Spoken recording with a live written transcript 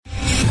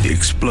The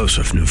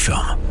explosive new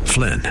film,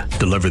 Flynn,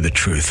 deliver the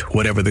truth,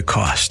 whatever the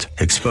cost,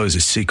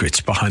 exposes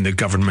secrets behind the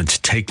government's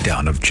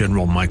takedown of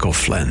General Michael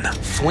Flynn.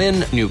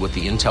 Flynn knew what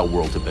the intel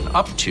world had been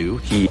up to.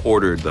 He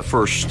ordered the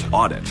first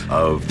audit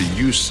of the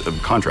use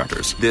of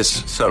contractors.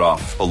 This set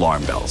off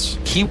alarm bells.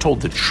 He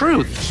told the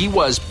truth. He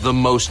was the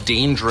most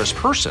dangerous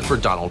person for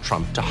Donald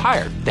Trump to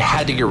hire. They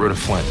had to get rid of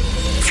Flynn.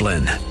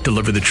 Flynn,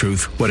 deliver the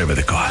truth, whatever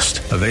the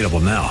cost. Available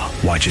now.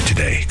 Watch it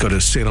today. Go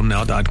to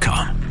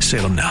salemnow.com.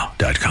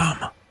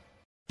 salemnow.com.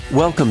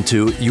 Welcome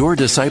to Your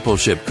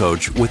Discipleship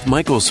Coach with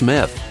Michael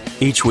Smith.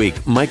 Each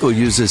week, Michael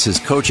uses his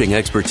coaching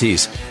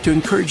expertise to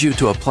encourage you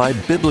to apply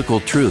biblical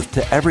truth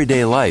to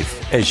everyday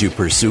life as you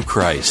pursue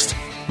Christ.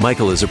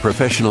 Michael is a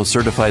professional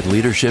certified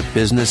leadership,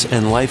 business,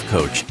 and life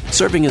coach,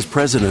 serving as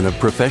president of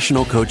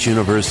Professional Coach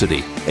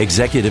University,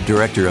 executive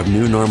director of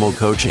New Normal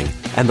Coaching,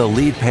 and the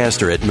lead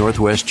pastor at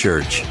Northwest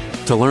Church.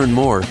 To learn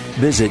more,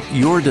 visit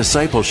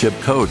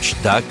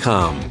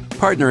yourdiscipleshipcoach.com,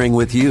 partnering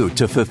with you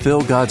to fulfill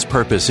God's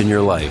purpose in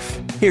your life.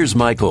 Here's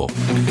Michael.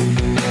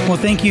 Well,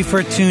 thank you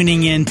for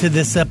tuning in to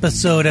this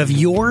episode of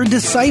Your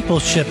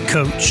Discipleship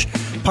Coach,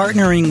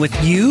 partnering with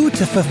you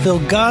to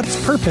fulfill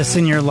God's purpose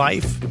in your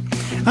life.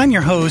 I'm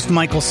your host,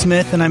 Michael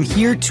Smith, and I'm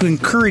here to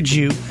encourage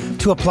you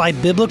to apply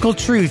biblical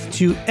truth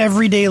to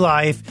everyday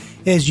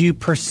life as you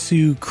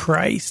pursue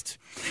Christ.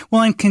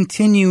 Well, I'm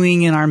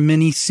continuing in our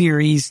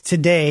mini-series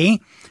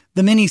today.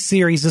 The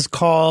mini-series is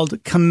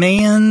called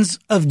Commands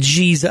of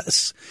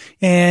Jesus,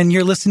 and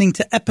you're listening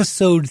to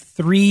episode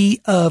 3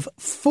 of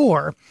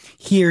 4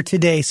 here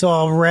today, so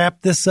I'll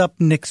wrap this up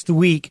next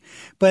week.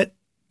 But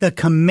the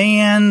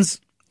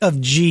commands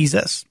of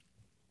Jesus.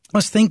 I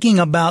was thinking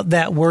about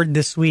that word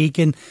this week,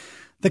 and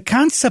the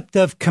concept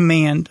of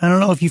command. I don't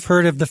know if you've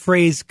heard of the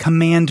phrase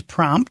command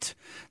prompt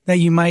that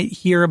you might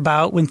hear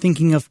about when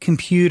thinking of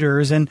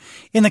computers. And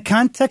in the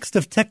context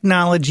of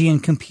technology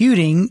and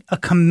computing, a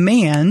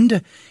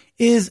command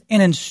is an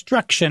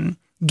instruction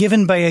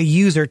given by a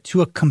user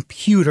to a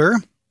computer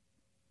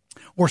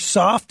or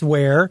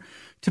software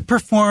to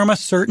perform a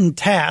certain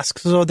task.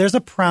 So there's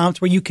a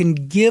prompt where you can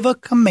give a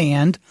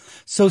command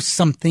so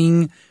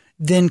something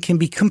then can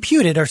be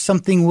computed or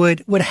something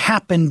would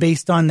happen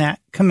based on that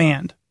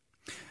command.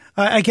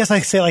 I guess I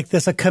say like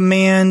this, a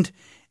command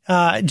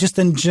just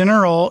in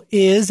general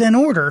is an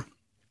order.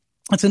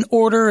 It's an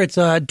order. It's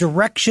a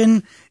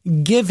direction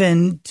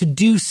given to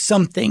do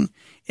something.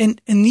 And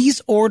these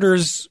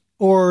orders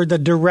or the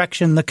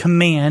direction, the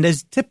command,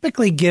 is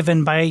typically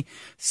given by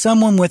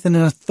someone with an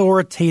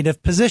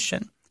authoritative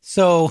position.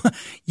 So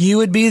you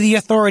would be the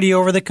authority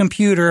over the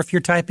computer if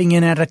you're typing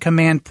in at a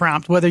command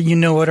prompt, whether you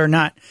know it or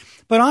not.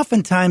 But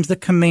oftentimes the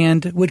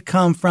command would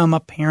come from a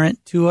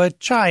parent to a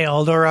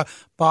child or a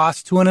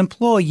boss to an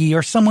employee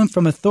or someone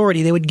from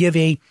authority. They would give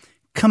a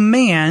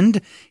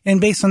command,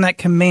 and based on that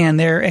command,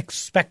 they're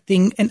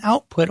expecting an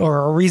output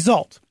or a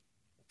result.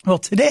 Well,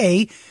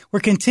 today we're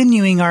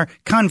continuing our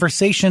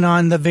conversation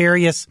on the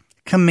various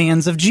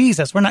commands of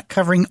Jesus. We're not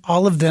covering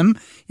all of them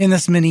in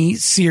this mini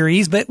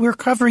series, but we're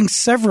covering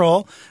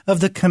several of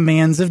the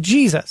commands of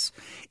Jesus.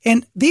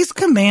 And these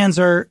commands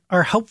are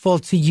helpful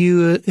to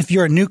you if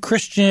you're a new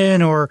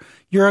Christian or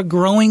you're a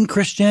growing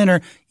Christian,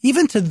 or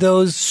even to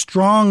those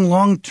strong,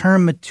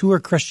 long-term, mature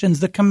Christians.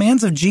 The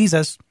commands of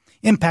Jesus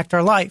impact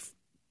our life.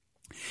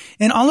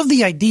 And all of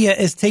the idea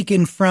is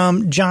taken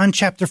from John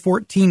chapter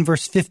 14,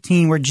 verse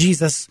 15, where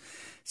Jesus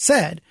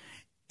said,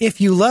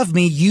 "If you love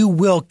me, you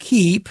will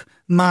keep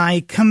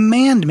my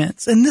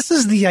commandments." And this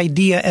is the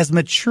idea as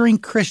maturing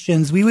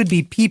Christians, we would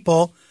be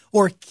people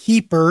or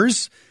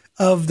keepers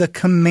of the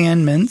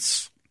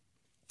commandments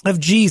of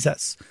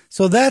Jesus.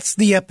 So that's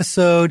the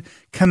episode,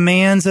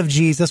 Commands of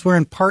Jesus. We're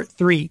in part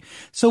 3.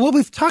 So what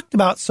we've talked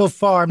about so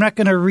far, I'm not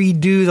going to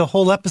redo the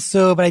whole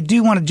episode, but I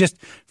do want to just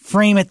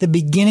frame at the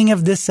beginning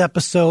of this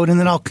episode, and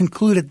then I'll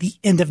conclude at the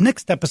end of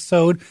next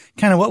episode,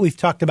 kind of what we've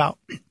talked about.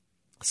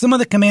 Some of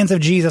the commands of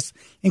Jesus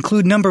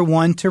include, number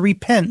 1, to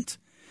repent,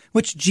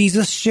 which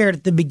Jesus shared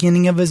at the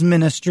beginning of his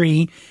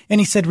ministry,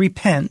 and he said,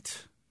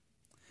 repent,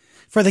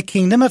 for the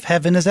kingdom of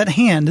heaven is at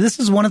hand. This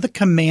is one of the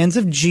commands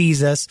of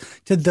Jesus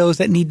to those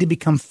that need to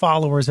become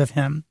followers of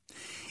him.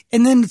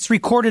 And then it's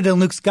recorded in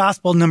Luke's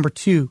gospel, number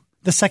 2,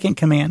 the second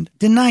command,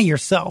 deny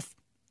yourself.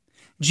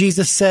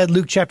 Jesus said,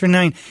 Luke chapter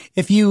 9,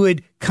 if you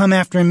would come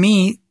after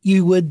me,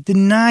 you would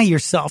deny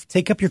yourself,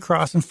 take up your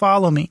cross and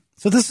follow me.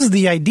 So this is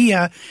the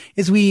idea,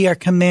 is we are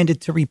commanded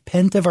to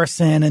repent of our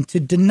sin and to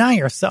deny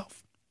ourselves.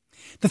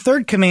 The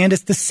third command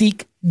is to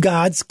seek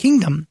God's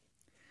kingdom.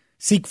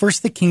 Seek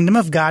first the kingdom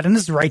of God and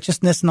his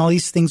righteousness, and all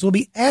these things will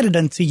be added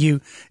unto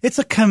you. It's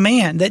a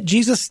command that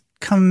Jesus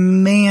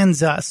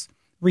commands us,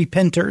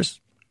 repenters,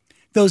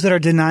 those that are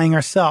denying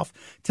ourselves,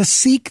 to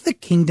seek the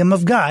kingdom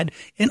of God.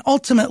 And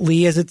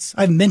ultimately, as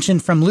I've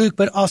mentioned from Luke,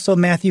 but also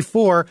Matthew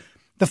 4,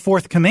 the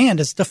fourth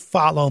command is to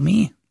follow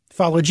me,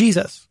 follow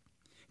Jesus.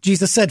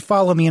 Jesus said,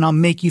 follow me and I'll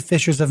make you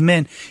fishers of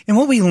men. And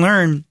what we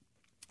learn,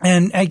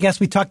 and I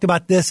guess we talked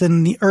about this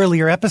in the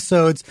earlier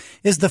episodes,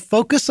 is the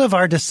focus of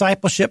our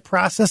discipleship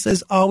process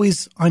is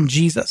always on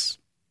Jesus.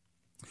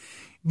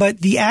 But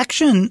the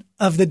action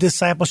of the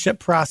discipleship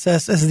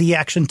process is the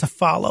action to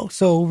follow.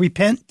 So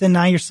repent,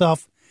 deny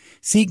yourself,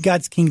 seek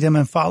God's kingdom,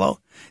 and follow.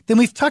 Then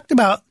we've talked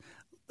about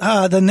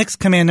the next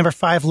command, number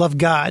 5, love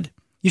God.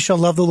 You shall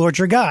love the Lord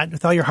your God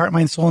with all your heart,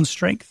 mind, soul, and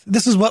strength.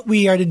 This is what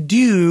we are to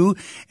do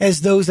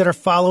as those that are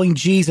following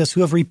Jesus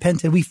who have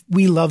repented.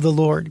 We love the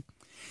Lord.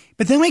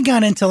 But then we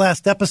got into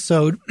last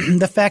episode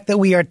the fact that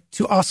we are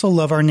to also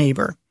love our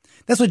neighbor.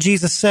 That's what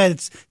Jesus said.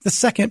 It's the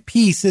second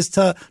piece is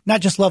to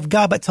not just love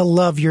God, but to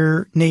love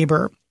your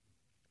neighbor.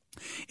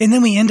 And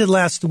then we ended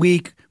last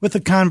week with a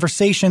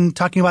conversation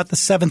talking about the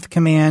 7th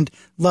command,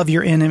 love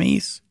your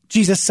enemies.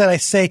 Jesus said, I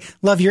say,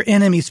 love your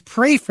enemies,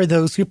 pray for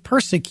those who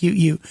persecute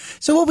you.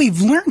 So what we've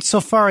learned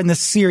so far in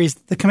this series,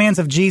 the commands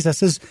of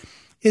Jesus,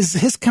 is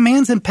his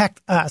commands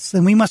impact us,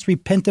 and we must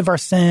repent of our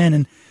sin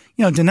and,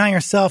 deny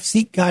ourselves,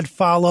 seek God,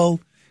 follow.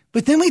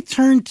 But then we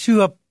turn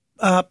to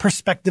a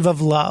perspective of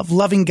love,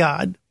 loving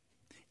God,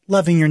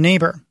 loving your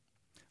neighbor,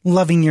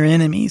 loving your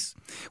enemies.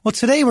 Well,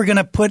 today we're going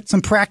to put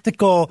some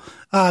practical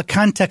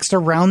context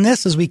around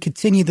this as we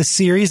continue the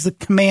series, the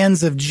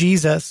commands of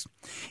Jesus.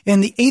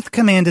 And the 8th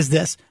command is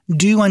this,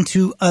 do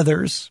unto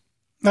others.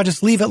 I'll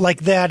just leave it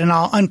like that, and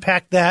I'll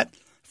unpack that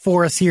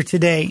for us here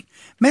today.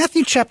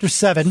 Matthew chapter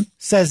 7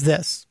 says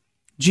this,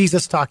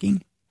 Jesus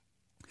talking.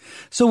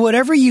 So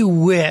whatever you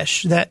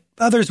wish that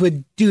others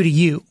would do to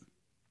you,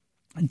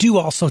 do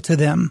also to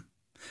them.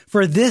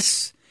 For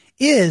this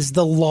is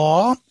the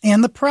law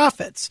and the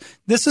prophets.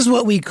 This is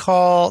what we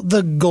call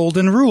the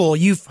golden rule.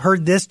 You've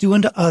heard this, do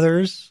unto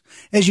others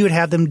as you would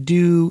have them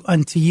do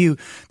unto you.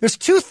 There's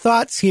 2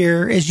 thoughts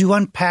here as you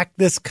unpack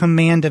this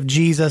command of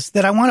Jesus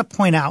that I want to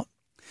point out.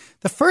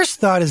 The first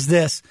thought is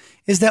this,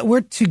 is that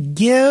we're to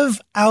give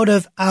out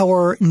of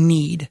our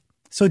need.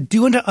 So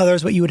do unto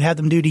others what you would have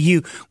them do to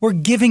you. We're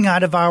giving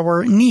out of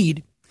our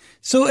need.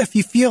 So if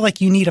you feel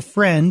like you need a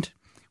friend,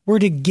 we're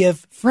to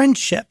give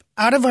friendship.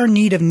 Out of our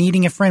need of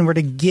needing a friend, we're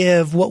to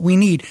give what we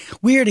need.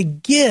 We are to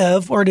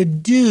give or to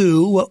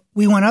do what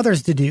we want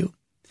others to do.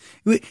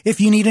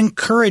 If you need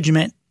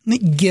encouragement,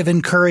 give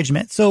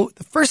encouragement. So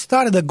the first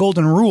thought of the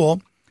golden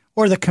rule,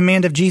 or the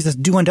command of Jesus,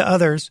 do unto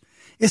others,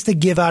 is to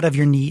give out of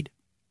your need.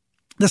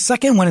 The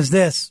second one is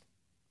this,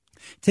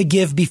 to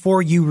give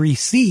before you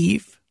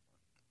receive.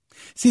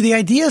 See, the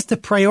idea is to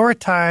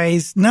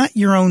prioritize not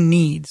your own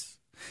needs,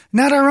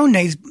 not our own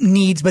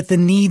needs, but the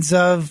needs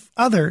of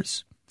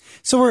others.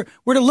 So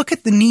we're to look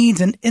at the needs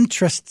and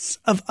interests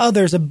of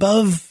others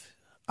above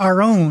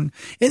our own.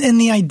 And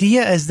the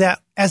idea is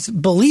that as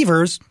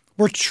believers,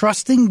 we're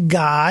trusting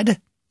God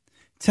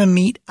to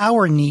meet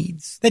our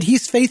needs, that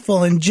he's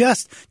faithful and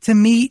just to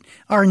meet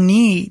our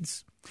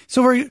needs.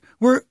 So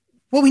we're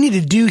what we need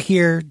to do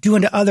here, do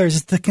unto others,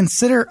 is to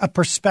consider a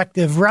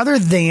perspective rather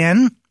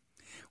than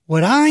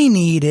what I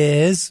need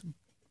is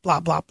blah,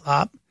 blah,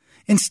 blah.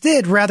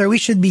 Instead, rather, we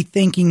should be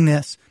thinking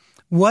this.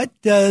 What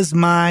does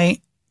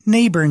my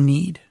neighbor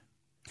need?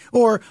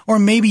 Or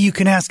maybe you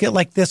can ask it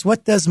like this.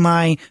 What does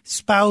my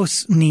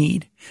spouse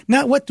need?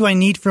 Not what do I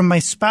need from my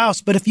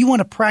spouse, but if you want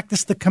to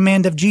practice the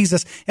command of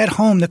Jesus at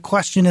home, the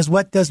question is,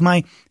 what does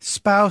my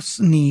spouse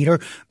need?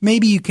 Or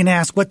maybe you can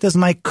ask, what does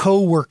my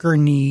coworker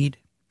need?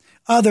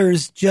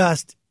 Others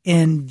just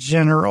in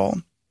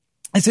general.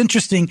 It's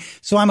interesting.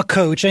 So I'm a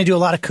coach. I do a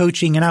lot of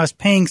coaching, and I was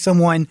paying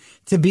someone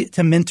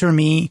to mentor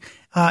me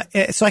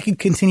so I could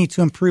continue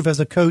to improve as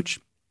a coach.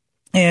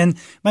 And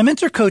my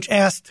mentor coach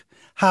asked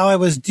how I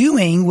was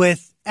doing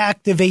with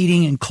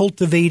activating and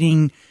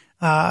cultivating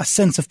a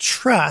sense of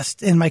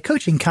trust in my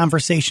coaching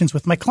conversations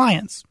with my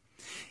clients.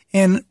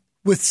 And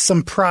with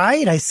some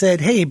pride, I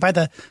said, hey, by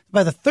the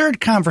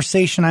 3rd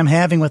conversation I'm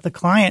having with a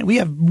client, we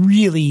have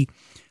really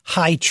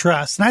high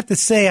trust. And I have to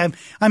say,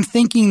 I'm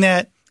thinking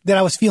that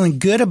I was feeling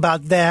good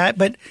about that,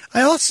 but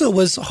I also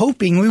was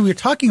hoping, we were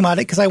talking about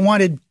it because I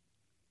wanted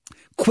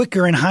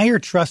quicker and higher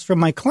trust from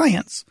my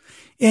clients.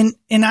 And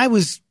I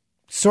was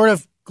sort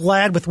of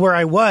glad with where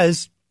I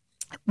was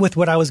with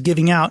what I was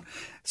giving out.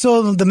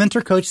 So the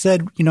mentor coach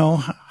said,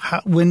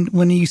 when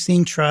are you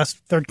seeing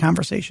trust? 3rd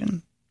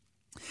conversation.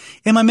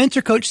 And my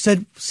mentor coach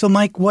said, so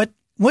Mike,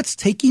 what's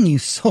taking you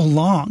so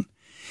long?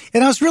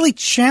 And I was really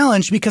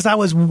challenged because I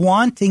was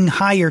wanting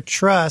higher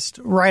trust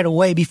right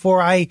away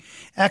before I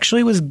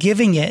actually was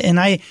giving it. And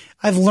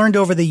I've learned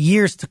over the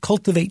years to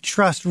cultivate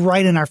trust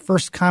right in our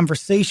first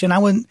conversation.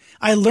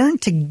 I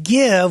learned to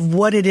give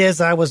what it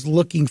is I was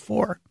looking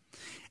for.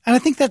 And I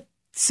think that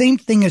same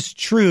thing is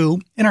true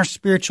in our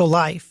spiritual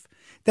life,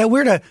 that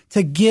we're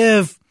to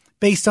give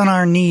based on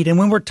our need. And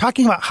when we're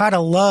talking about how to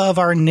love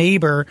our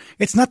neighbor,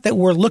 it's not that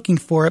we're looking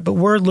for it, but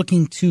we're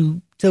looking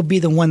to be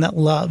the one that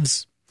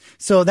loves.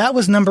 So that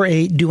was number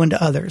 8, do unto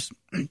others.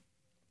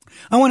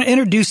 I want to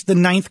introduce the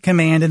 9th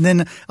command, and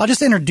then I'll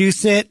just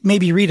introduce it,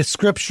 maybe read a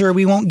scripture.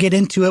 We won't get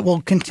into it.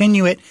 We'll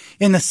continue it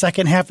in the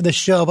second half of the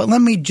show, but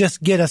let me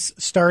just get us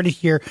started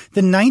here.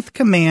 The 9th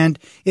command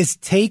is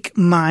take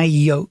my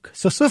yoke.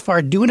 So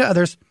far, do unto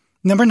others.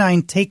 Number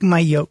 9, take my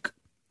yoke.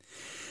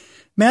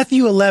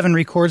 Matthew 11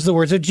 records the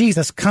words of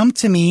Jesus, come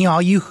to me,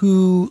 all you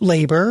who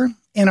labor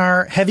and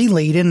are heavy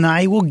laden, and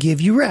I will give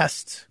you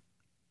rest.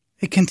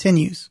 It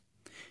continues.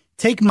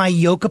 Take my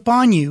yoke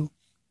upon you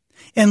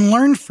and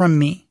learn from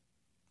me,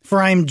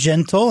 for I am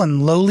gentle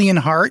and lowly in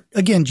heart.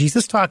 Again,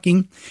 Jesus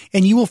talking,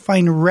 and you will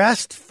find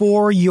rest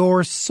for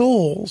your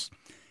souls.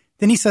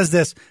 Then he says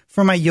this,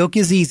 for my yoke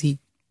is easy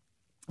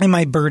and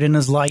my burden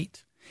is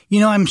light. You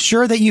know, I'm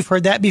sure that you've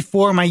heard that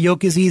before. My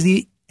yoke is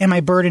easy and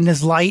my burden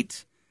is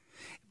light.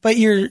 But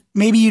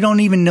maybe you don't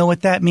even know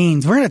what that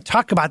means. We're going to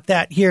talk about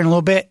that here in a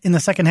little bit in the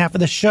second half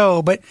of the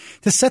show. But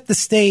to set the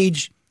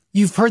stage,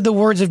 you've heard the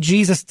words of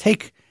Jesus,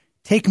 take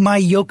my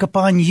yoke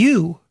upon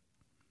you.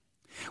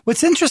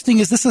 What's interesting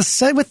is this is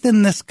said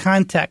within this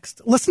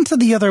context. Listen to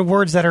the other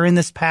words that are in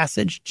this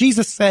passage.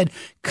 Jesus said,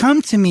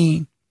 come to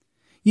me.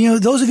 You know,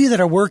 those of you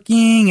that are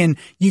working and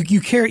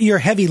you're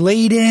heavy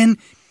laden,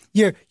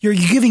 you're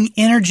giving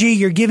energy,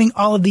 you're giving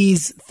all of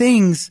these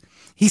things.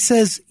 He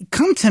says,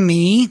 come to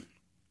me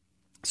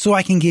so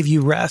I can give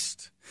you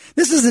rest.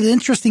 This is an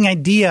interesting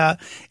idea.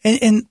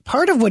 And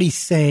part of what he's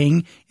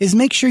saying is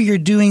make sure you're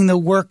doing the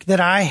work that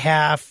I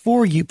have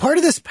for you. Part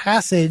of this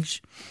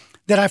passage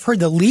that I've heard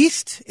the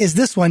least is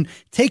this one,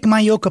 take my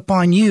yoke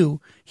upon you.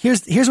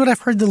 Here's what I've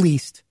heard the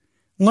least.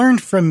 Learn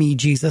from me,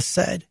 Jesus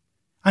said.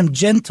 I'm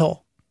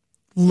gentle,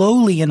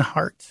 lowly in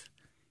heart.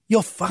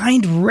 You'll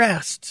find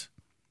rest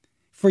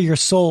for your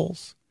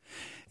souls.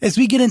 As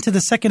we get into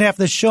the second half of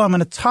the show, I'm going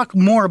to talk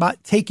more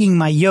about taking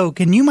my yoke.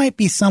 And you might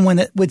be someone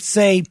that would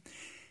say,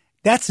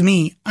 that's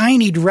me. I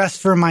need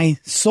rest for my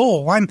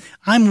soul.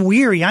 I'm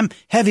weary. I'm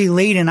heavy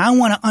laden. I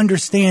want to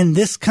understand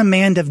this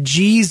command of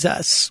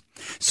Jesus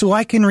so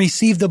I can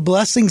receive the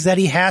blessings that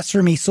he has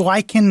for me, so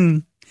I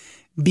can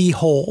be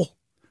whole,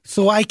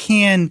 so I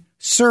can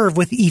serve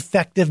with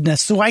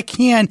effectiveness, so I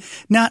can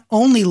not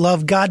only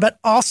love God, but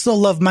also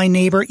love my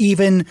neighbor,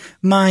 even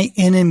my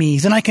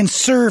enemies. And I can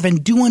serve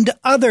and do unto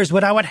others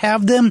what I would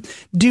have them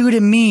do to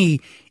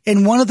me.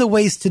 And one of the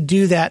ways to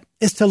do that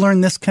is to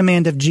learn this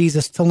command of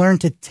Jesus, to learn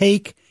to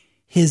take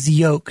his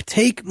yoke.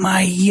 Take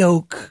my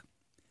yoke.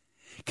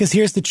 Because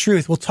here's the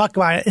truth. We'll talk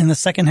about it in the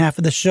second half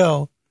of the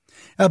show,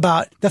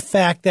 about the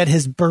fact that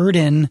his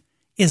burden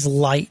is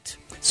light.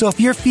 So if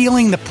you're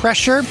feeling the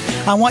pressure,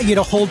 I want you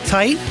to hold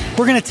tight.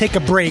 We're going to take a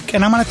break,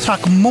 and I'm going to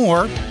talk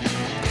more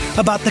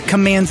about the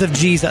commands of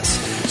Jesus.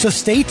 So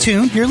stay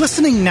tuned. You're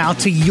listening now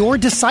to Your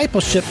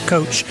Discipleship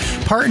Coach,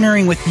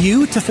 partnering with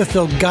you to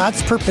fulfill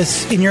God's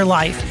purpose in your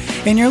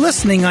life. And you're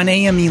listening on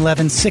AM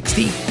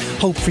 1160,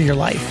 Hope for Your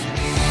Life.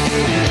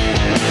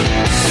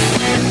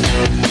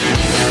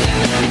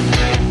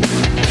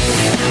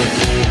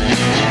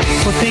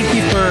 Well, thank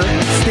you for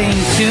staying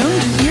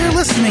tuned. You're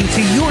listening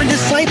to Your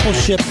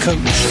Discipleship Coach,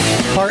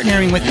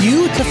 partnering with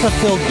you to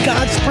fulfill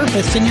God's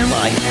purpose in your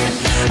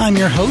life. I'm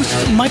your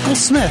host, Michael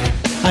Smith.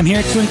 I'm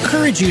here to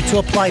encourage you to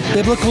apply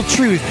biblical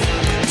truth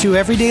to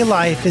everyday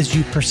life as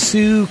you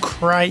pursue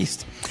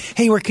Christ.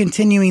 Hey, we're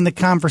continuing the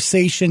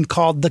conversation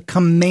called The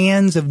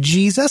Commands of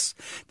Jesus.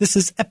 This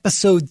is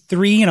episode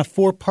 3 in a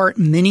 4-part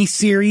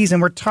mini-series,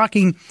 and we're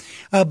talking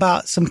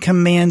about some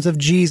commands of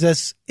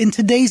Jesus. In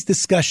today's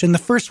discussion, the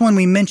first one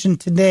we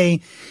mentioned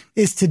today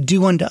is to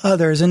do unto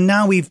others, and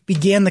now we've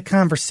began the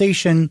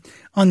conversation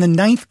on the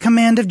 9th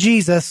command of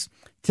Jesus,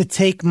 to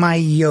take my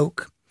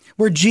yoke,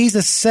 where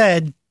Jesus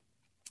said,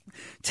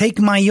 take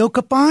my yoke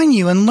upon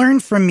you and learn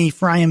from me,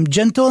 for I am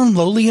gentle and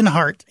lowly in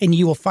heart, and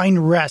you will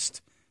find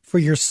rest for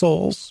your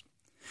souls.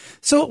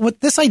 So with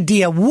this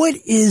idea, what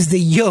is the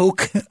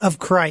yoke of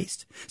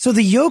Christ? So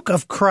the yoke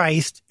of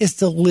Christ is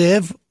to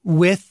live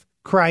with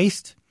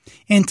Christ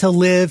and to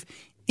live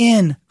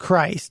in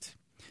Christ.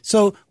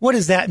 So what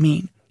does that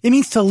mean? It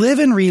means to live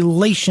in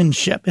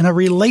relationship, in a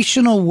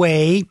relational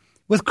way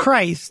with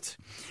Christ,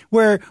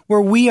 where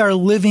we are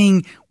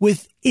living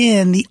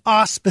within the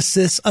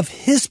auspices of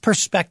his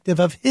perspective,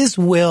 of his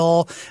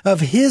will, of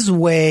his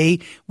way.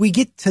 We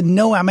get to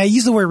know him. I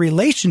use the word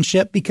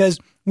relationship because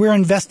we're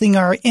investing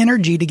our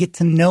energy to get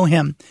to know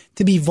him,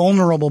 to be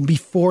vulnerable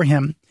before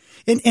him.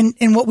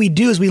 And what we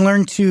do is we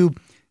learn to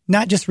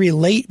not just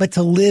relate, but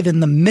to live in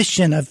the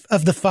mission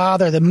of the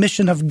Father, the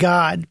mission of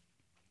God.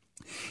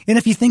 And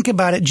if you think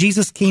about it,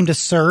 Jesus came to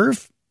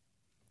serve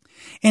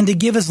and to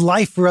give his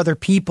life for other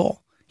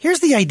people.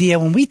 Here's the idea.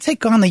 When we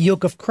take on the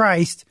yoke of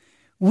Christ,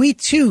 we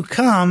too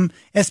come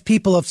as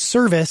people of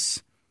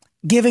service,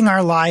 giving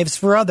our lives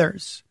for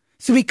others.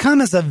 So we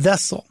come as a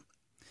vessel.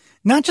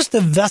 Not just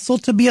a vessel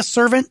to be a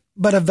servant,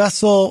 but a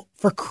vessel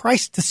for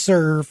Christ to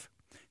serve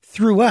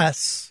through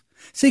us.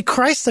 See,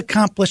 Christ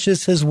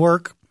accomplishes his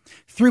work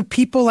through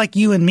people like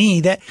you and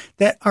me that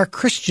are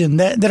Christian,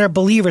 that are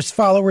believers,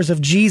 followers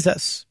of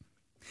Jesus.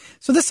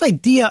 So this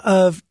idea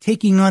of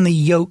taking on the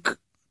yoke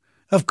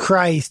of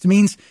Christ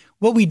means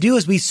what we do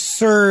is we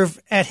serve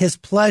at his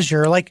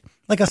pleasure, like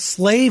a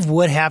slave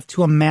would have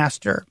to a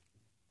master.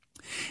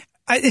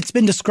 It's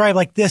been described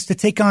like this: to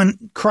take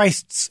on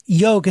Christ's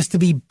yoke is to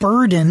be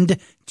burdened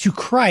to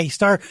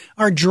Christ.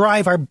 Our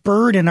drive, our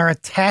burden, our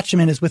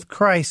attachment is with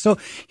Christ. So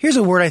here's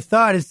a word I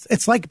thought.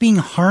 It's like being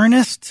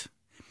harnessed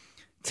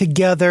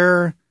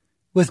together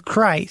with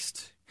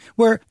Christ,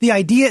 where the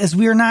idea is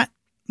we are not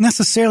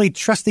necessarily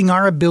trusting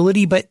our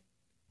ability, but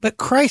but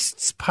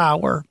Christ's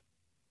power,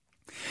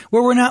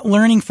 where we're not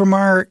learning from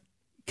our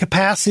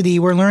capacity,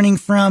 we're learning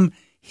from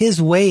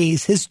his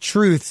ways, his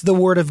truths, the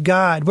word of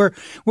God, where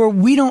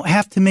we don't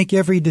have to make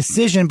every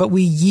decision, but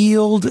we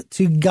yield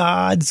to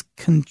God's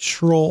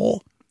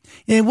control.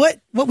 And what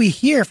we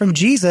hear from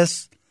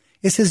Jesus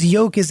is his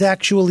yoke is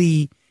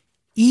actually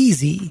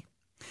easy.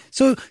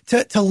 So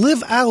to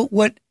live out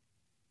what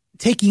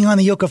taking on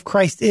the yoke of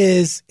Christ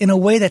is in a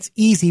way that's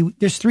easy,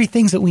 there's three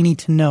things that we need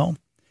to know.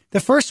 The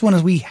first one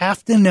is we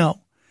have to know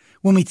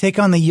when we take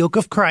on the yoke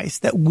of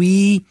Christ that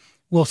we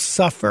will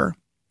suffer.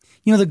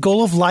 You know, the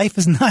goal of life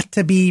is not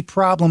to be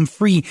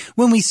problem-free.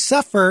 When we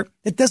suffer,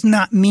 that does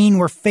not mean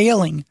we're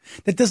failing.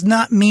 That does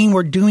not mean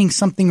we're doing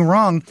something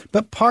wrong.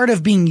 But part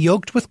of being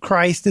yoked with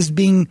Christ is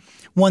being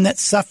one that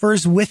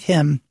suffers with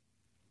him.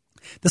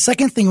 The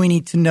second thing we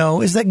need to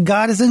know is that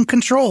God is in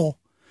control.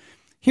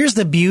 Here's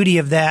the beauty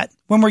of that.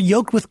 When we're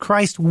yoked with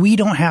Christ, we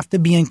don't have to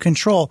be in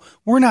control.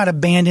 We're not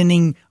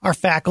abandoning our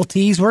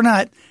faculties. We're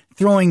not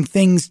throwing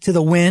things to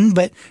the wind,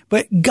 but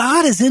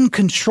God is in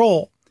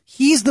control.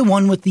 He's the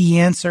one with the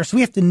answer. So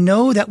we have to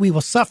know that we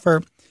will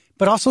suffer,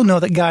 but also know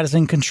that God is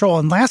in control.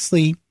 And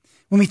lastly,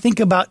 when we think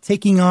about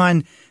taking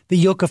on the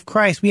yoke of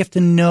Christ, we have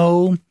to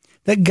know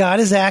that God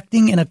is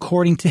acting in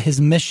according to his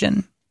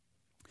mission.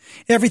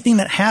 Everything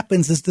that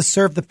happens is to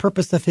serve the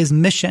purpose of his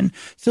mission.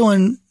 So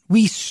when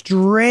we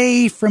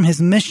stray from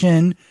his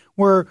mission,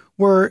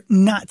 we're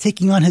not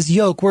taking on his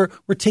yoke. We're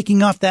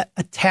taking off that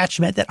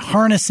attachment, that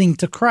harnessing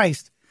to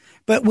Christ.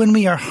 But when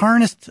we are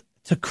harnessed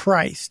to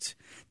Christ,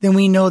 then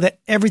we know that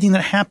everything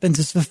that happens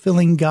is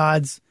fulfilling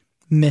God's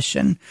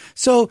mission.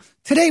 So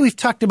today we've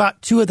talked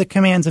about two of the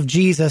commands of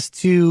Jesus: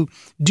 to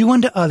do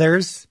unto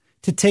others,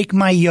 to take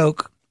my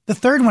yoke. The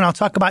third one I'll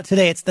talk about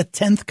today, it's the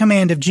 10th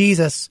command of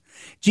Jesus.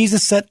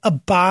 Jesus said,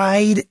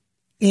 abide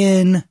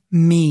in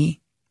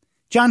me.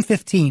 John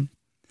 15,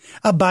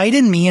 abide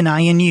in me and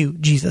I in you,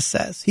 Jesus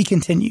says. He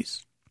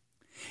continues,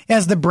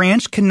 as the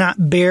branch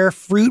cannot bear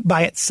fruit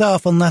by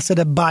itself unless it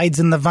abides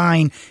in the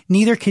vine,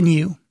 neither can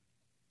you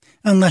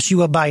unless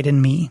you abide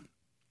in me.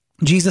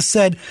 Jesus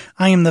said,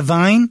 I am the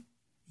vine,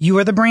 you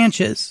are the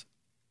branches.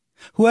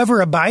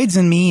 Whoever abides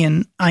in me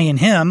and I in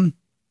him,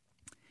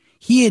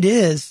 he it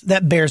is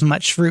that bears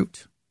much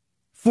fruit.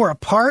 For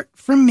apart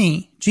from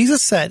me,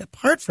 Jesus said,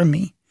 apart from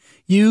me,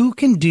 you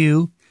can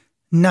do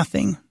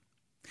nothing.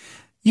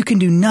 You can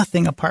do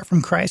nothing apart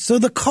from Christ. So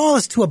the call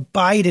is to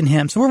abide in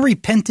him. So we're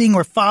repenting,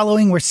 we're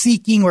following, we're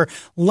seeking, we're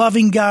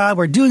loving God,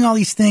 we're doing all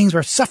these things,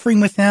 we're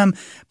suffering with him,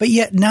 but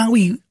yet now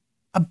we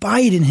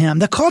abide in him.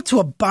 The call to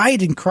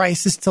abide in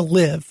Christ is to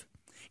live.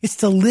 It's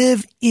to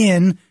live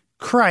in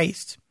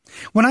Christ.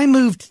 When I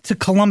moved to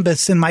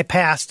Columbus in my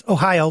past,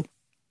 Ohio,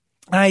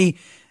 I,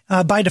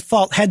 by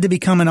default, had to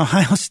become an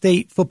Ohio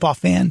State football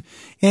fan.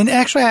 And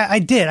actually, I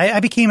did. I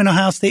became an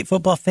Ohio State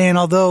football fan,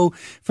 although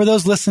for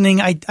those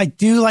listening, I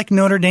do like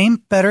Notre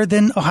Dame better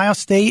than Ohio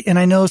State. And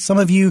I know some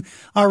of you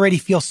already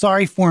feel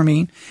sorry for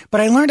me.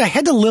 But I learned I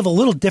had to live a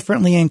little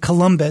differently in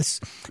Columbus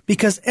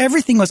because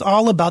everything was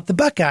all about the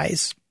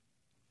Buckeyes.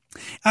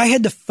 I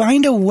had to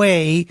find a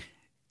way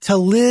to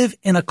live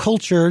in a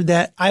culture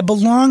that I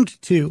belonged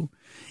to.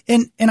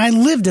 And I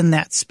lived in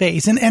that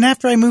space. And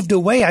after I moved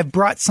away, I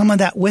brought some of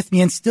that with me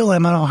and still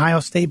am an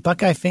Ohio State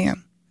Buckeye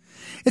fan.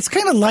 It's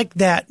kind of like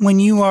that when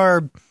you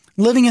are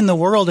living in the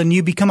world and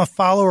you become a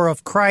follower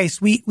of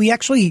Christ. We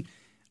actually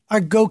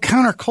go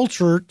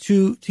counterculture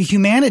to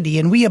humanity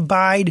and we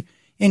abide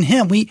in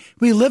him. We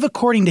live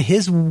according to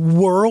his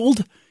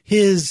world,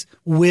 his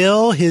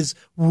will, his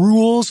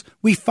rules.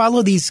 We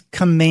follow these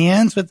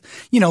commands, but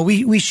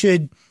we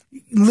should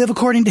live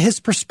according to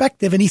his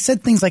perspective. And he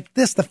said things like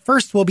this: the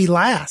first will be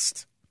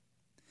last.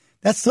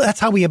 That's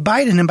how we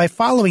abide in him, by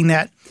following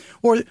that.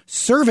 Or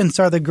servants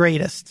are the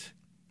greatest.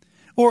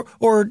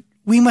 Or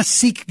we must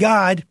seek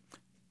God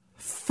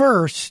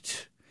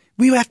first.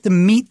 We have to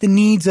meet the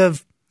needs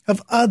of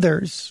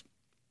others.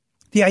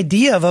 The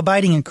idea of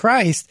abiding in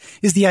Christ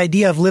is the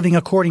idea of living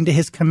according to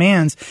his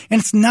commands. And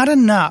it's not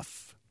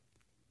enough.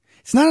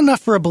 It's not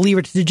enough for a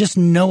believer to just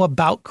know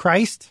about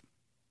Christ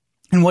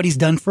and what he's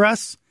done for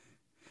us.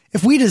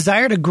 If we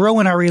desire to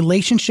grow in our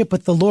relationship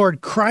with the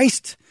Lord,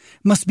 Christ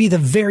must be the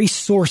very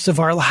source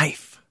of our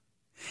life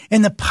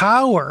and the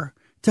power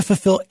to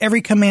fulfill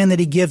every command that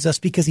he gives us,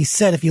 because he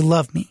said, if you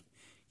love me,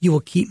 you will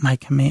keep my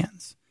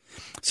commands.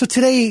 So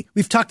today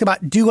we've talked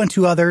about do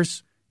unto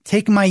others,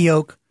 take my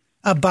yoke,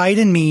 abide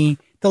in me.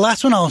 The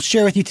last one I'll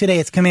share with you today,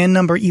 it's command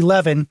number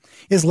 11,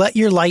 is let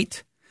your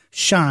light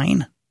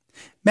shine.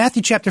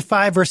 Matthew chapter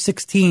 5, verse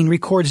 16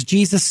 records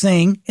Jesus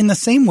saying, in the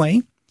same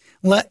way,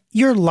 let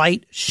your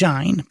light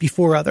shine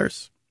before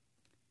others,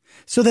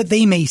 so that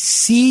they may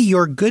see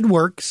your good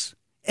works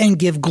and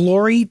give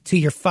glory to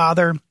your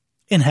Father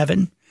in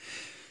heaven.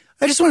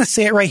 I just want to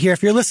say it right here.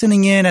 If you're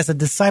listening in as a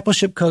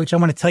discipleship coach, I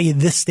want to tell you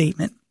this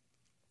statement.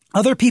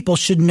 Other people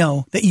should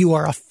know that you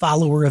are a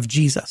follower of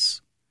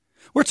Jesus.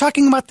 We're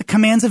talking about the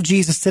commands of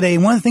Jesus today.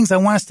 And one of the things I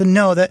want us to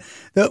know that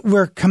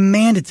we're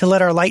commanded to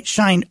let our light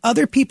shine.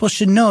 Other people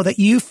should know that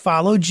you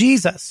follow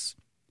Jesus.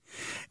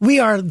 We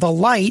are the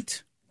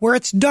light where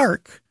it's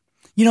dark.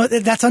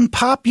 That's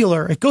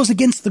unpopular. It goes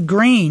against the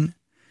grain.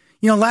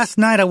 Last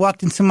night I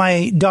walked into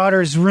my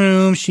daughter's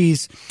room.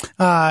 She's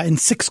in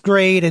 6th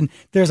grade, and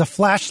there's a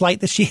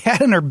flashlight that she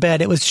had in her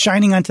bed. It was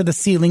shining onto the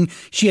ceiling.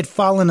 She had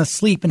fallen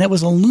asleep, and it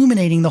was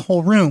illuminating the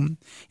whole room.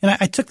 And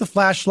I took the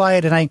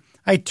flashlight, and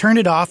I turned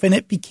it off, and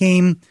it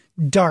became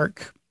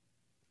dark.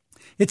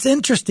 It's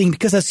interesting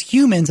because as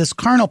humans, as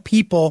carnal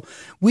people,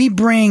 we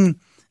bring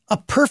a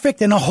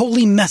perfect and a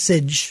holy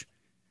message,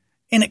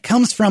 and it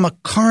comes from a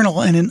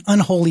carnal and an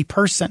unholy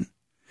person.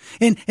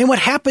 And what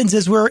happens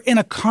is we're in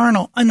a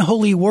carnal,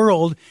 unholy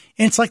world,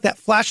 and it's like that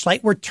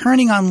flashlight. We're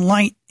turning on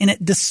light, and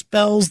it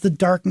dispels the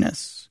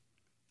darkness.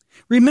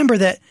 Remember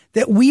that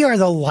we are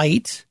the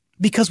light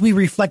because we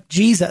reflect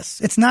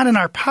Jesus. It's not in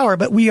our power,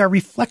 but we are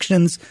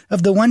reflections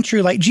of the one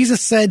true light. Jesus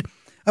said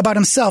about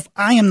himself,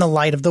 I am the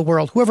light of the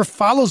world. Whoever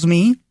follows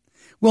me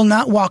will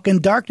not walk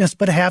in darkness,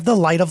 but have the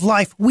light of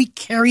life. We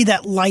carry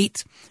that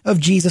light of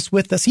Jesus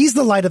with us. He's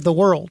the light of the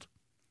world.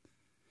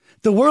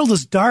 The world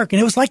is dark, and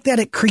it was like that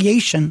at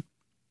creation.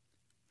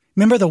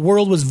 Remember, the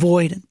world was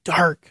void and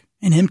dark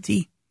and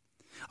empty.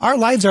 Our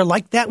lives are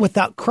like that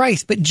without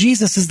Christ, but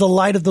Jesus is the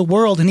light of the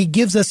world, and he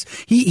gives us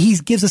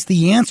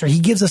the answer. He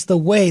gives us the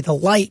way, the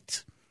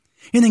light.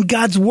 And then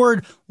God's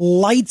word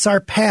lights our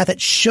path. It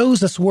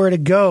shows us where to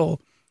go.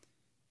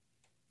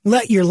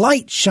 Let your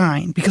light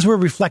shine because we're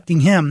reflecting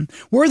him.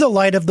 We're the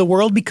light of the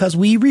world because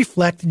we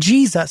reflect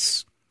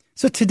Jesus.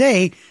 So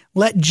today,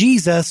 let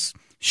Jesus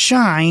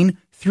shine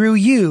through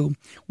you.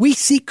 We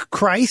seek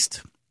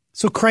Christ,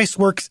 so Christ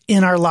works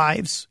in our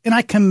lives, and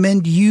I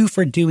commend you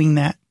for doing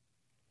that.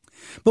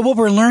 But what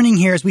we're learning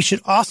here is we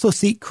should also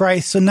seek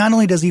Christ, so not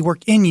only does he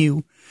work in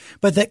you,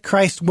 but that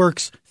Christ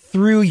works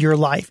through your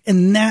life,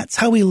 and that's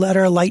how we let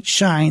our light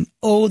shine.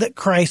 Oh, that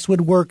Christ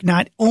would work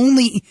not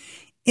only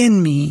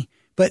in me,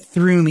 but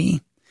through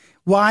me.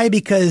 Why?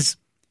 Because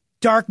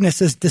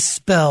darkness is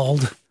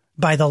dispelled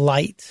by the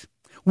light.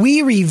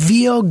 We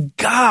reveal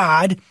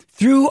God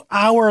through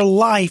our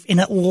life, and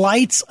it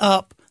lights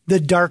up the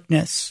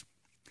darkness.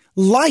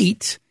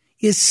 Light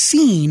is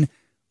seen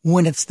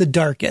when it's the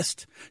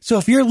darkest. So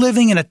if you're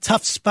living in a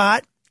tough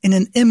spot, in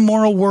an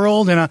immoral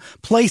world, in a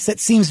place that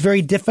seems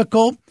very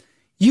difficult,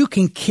 you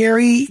can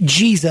carry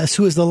Jesus,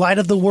 who is the light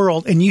of the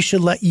world, and you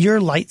should let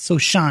your light so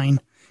shine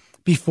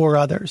before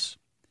others.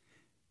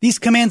 These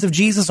commands of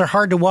Jesus are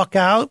hard to walk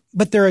out,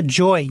 but they're a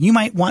joy. You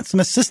might want some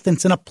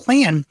assistance and a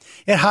plan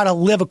at how to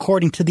live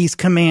according to these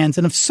commands.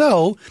 And if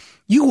so,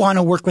 you want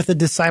to work with a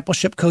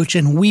discipleship coach,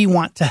 and we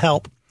want to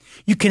help.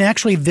 You can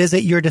actually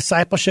visit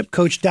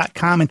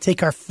yourdiscipleshipcoach.com and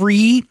take our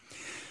free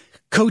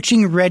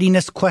coaching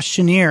readiness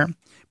questionnaire.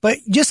 But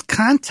just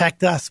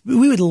contact us.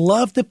 We would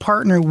love to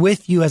partner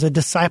with you as a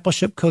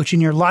discipleship coach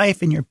in your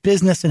life, in your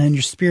business, and in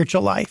your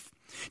spiritual life.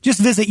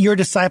 Just visit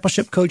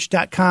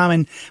yourdiscipleshipcoach.com.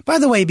 And by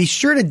the way, be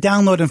sure to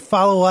download and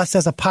follow us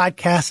as a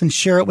podcast and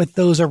share it with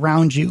those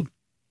around you.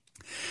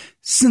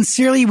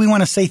 Sincerely, we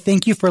want to say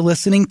thank you for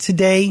listening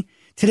today.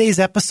 Today's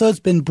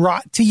episode's been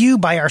brought to you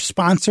by our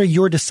sponsor,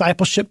 Your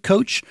Discipleship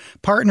Coach,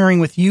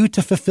 partnering with you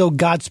to fulfill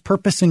God's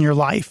purpose in your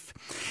life.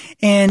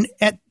 And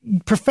at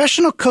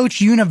Professional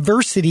Coach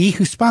University,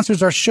 who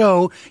sponsors our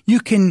show, you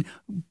can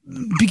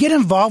get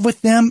involved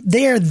with them.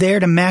 They are there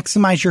to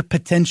maximize your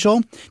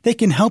potential. They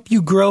can help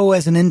you grow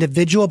as an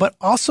individual, but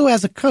also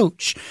as a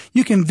coach.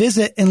 You can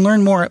visit and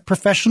learn more at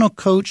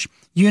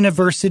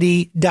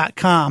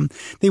professionalcoachuniversity.com.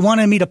 They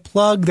wanted me to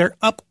plug their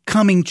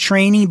upcoming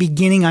training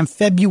beginning on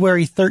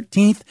February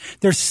 13th.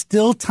 There's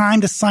still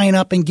time to sign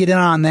up and get in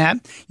on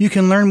that. You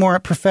can learn more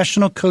at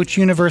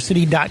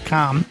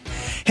professionalcoachuniversity.com.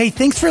 Hey,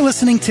 thanks for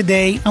listening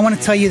today. I want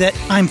to tell you that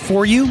I'm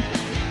for you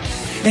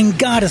and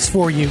God is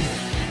for you.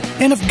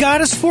 And if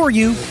God is for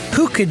you,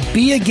 who could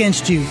be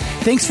against you?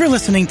 Thanks for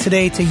listening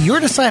today to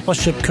Your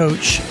Discipleship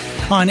Coach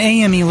on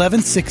AM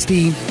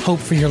 1160, Hope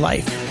for Your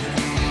Life.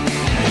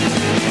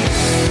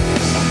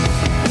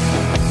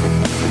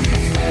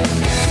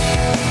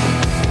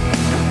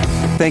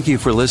 Thank you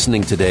for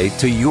listening today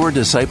to Your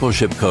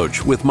Discipleship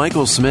Coach with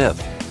Michael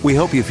Smith. We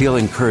hope you feel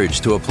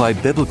encouraged to apply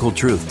biblical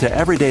truth to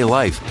everyday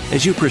life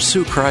as you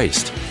pursue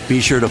Christ.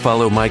 Be sure to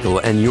follow Michael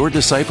and Your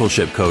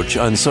Discipleship Coach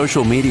on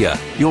social media.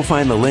 You'll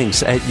find the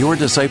links at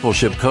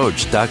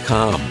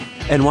yourdiscipleshipcoach.com.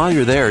 And while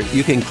you're there,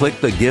 you can click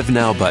the Give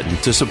Now button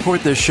to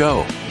support this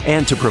show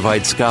and to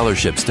provide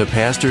scholarships to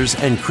pastors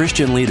and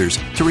Christian leaders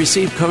to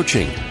receive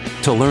coaching.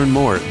 To learn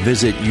more,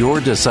 visit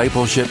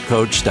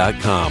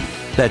yourdiscipleshipcoach.com.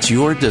 That's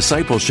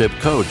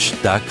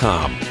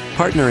yourdiscipleshipcoach.com.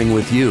 Partnering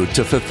with you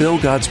to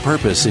fulfill God's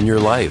purpose in your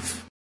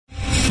life.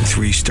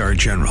 3-star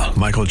General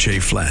Michael J.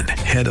 Flynn,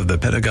 head of the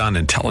Pentagon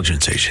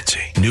Intelligence Agency,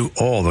 knew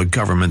all the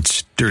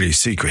government's dirty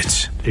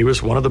secrets. He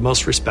was one of the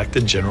most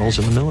respected generals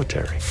in the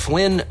military.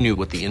 Flynn knew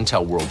what the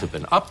intel world had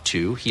been up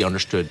to. He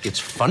understood its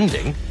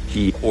funding.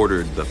 He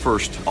ordered the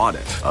first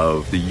audit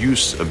of the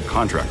use of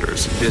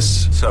contractors.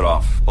 This set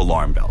off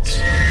alarm bells.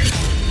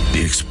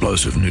 The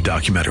explosive new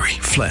documentary,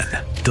 Flynn,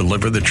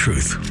 deliver the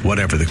truth,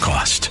 whatever the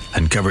cost,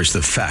 uncovers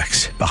the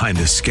facts behind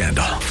the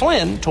scandal.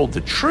 Flynn told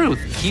the truth.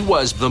 He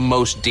was the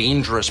most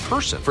dangerous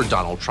person for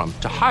Donald Trump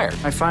to hire.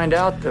 I find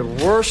out the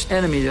worst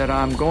enemy that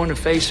I'm going to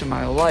face in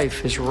my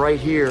life is right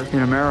here in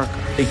America.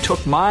 They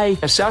took my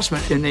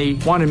assessment and they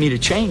wanted me to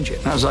change it.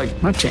 And I was like,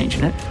 I'm not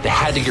changing it. They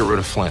had to get rid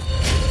of Flynn.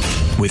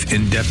 With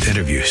in-depth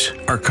interviews,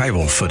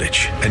 archival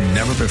footage, and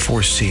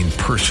never-before-seen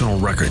personal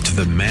records of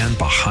the man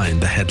behind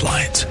the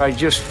headlines. I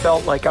just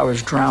felt like I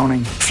was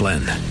drowning.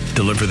 Flynn,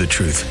 deliver the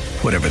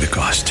truth, whatever the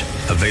cost.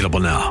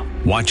 Available now.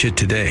 Watch it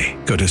today.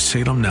 Go to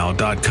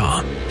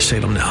salemnow.com.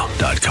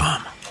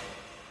 salemnow.com.